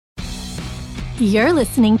You're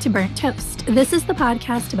listening to Burnt Toast. This is the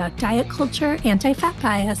podcast about diet culture, anti-fat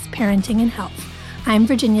bias, parenting, and health. I'm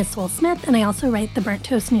Virginia Sole-Smith, and I also write the Burnt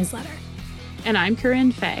Toast newsletter. And I'm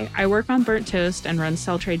Corinne Fay. I work on Burnt Toast and run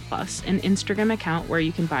Sell Trade Plus, an Instagram account where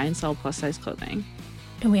you can buy and sell plus-size clothing.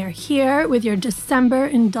 And we are here with your December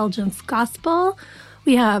indulgence gospel.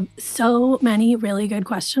 We have so many really good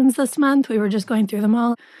questions this month. We were just going through them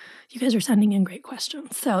all. You guys are sending in great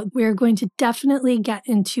questions. So we're going to definitely get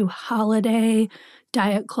into holiday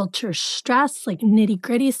diet culture stress, like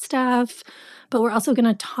nitty-gritty stuff. But we're also going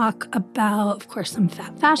to talk about, of course, some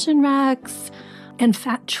fat fashion wrecks and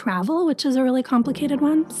fat travel, which is a really complicated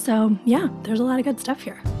one. So yeah, there's a lot of good stuff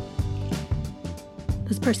here.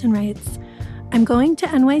 This person writes, I'm going to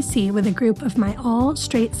NYC with a group of my all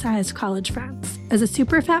straight-sized college friends. As a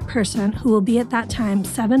super fat person who will be at that time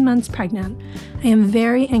 7 months pregnant, I am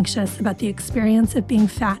very anxious about the experience of being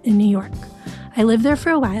fat in New York. I lived there for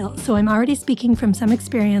a while, so I'm already speaking from some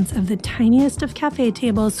experience of the tiniest of cafe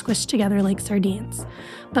tables squished together like sardines.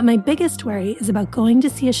 But my biggest worry is about going to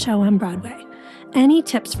see a show on Broadway. Any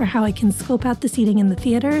tips for how I can scope out the seating in the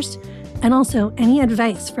theaters? And also, any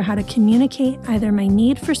advice for how to communicate either my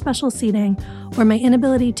need for special seating or my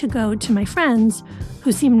inability to go to my friends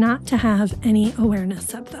who seem not to have any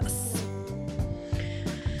awareness of this.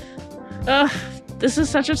 This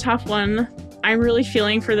is such a tough one. I'm really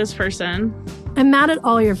feeling for this person. I'm mad at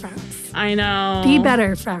all your friends. I know. Be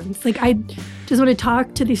better friends. Like, I just want to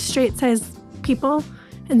talk to these straight-sized people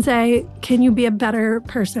and say, can you be a better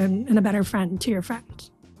person and a better friend to your friends?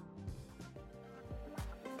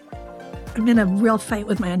 I'm in a real fight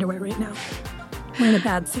with my underwear right now. We're in a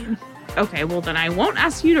bad scene. Okay, well then I won't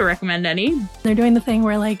ask you to recommend any. They're doing the thing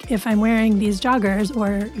where, like, if I'm wearing these joggers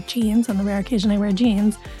or jeans, on the rare occasion I wear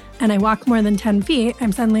jeans, and I walk more than 10 feet,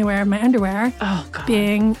 I'm suddenly wearing my underwear. Oh, God.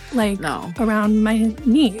 Being, like, around my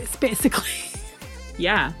knees, basically.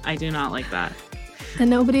 Yeah, I do not like that. And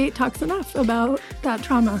nobody talks enough about that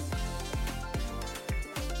trauma.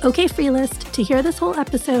 Okay, Free List, to hear this whole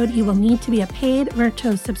episode, you will need to be a paid Burnt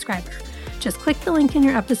Toast subscriber. Just click the link in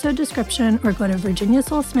your episode description or go to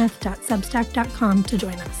virginiasolesmith.substack.com to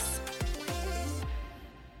join us.